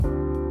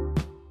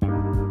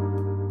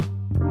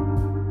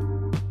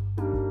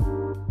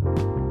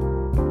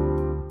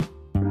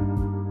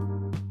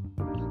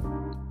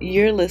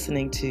You're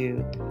listening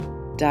to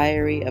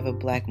Diary of a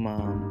Black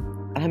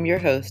Mom. I'm your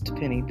host,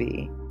 Penny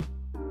B.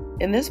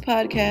 In this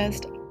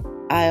podcast,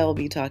 I'll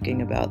be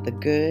talking about the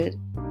good,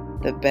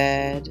 the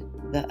bad,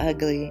 the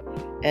ugly,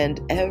 and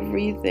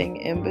everything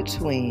in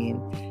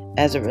between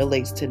as it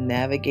relates to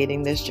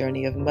navigating this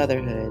journey of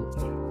motherhood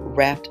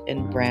wrapped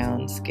in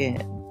brown skin.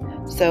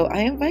 So I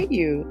invite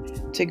you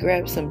to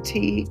grab some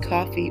tea,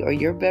 coffee, or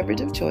your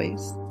beverage of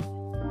choice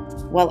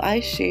while I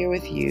share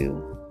with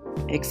you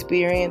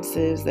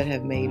experiences that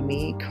have made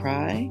me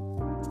cry,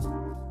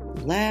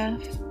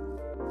 laugh,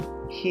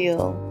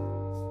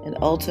 heal, and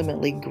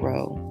ultimately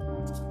grow.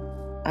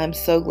 I'm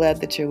so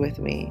glad that you're with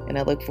me, and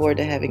I look forward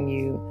to having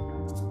you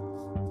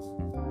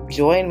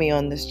join me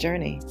on this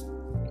journey.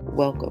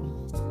 Welcome.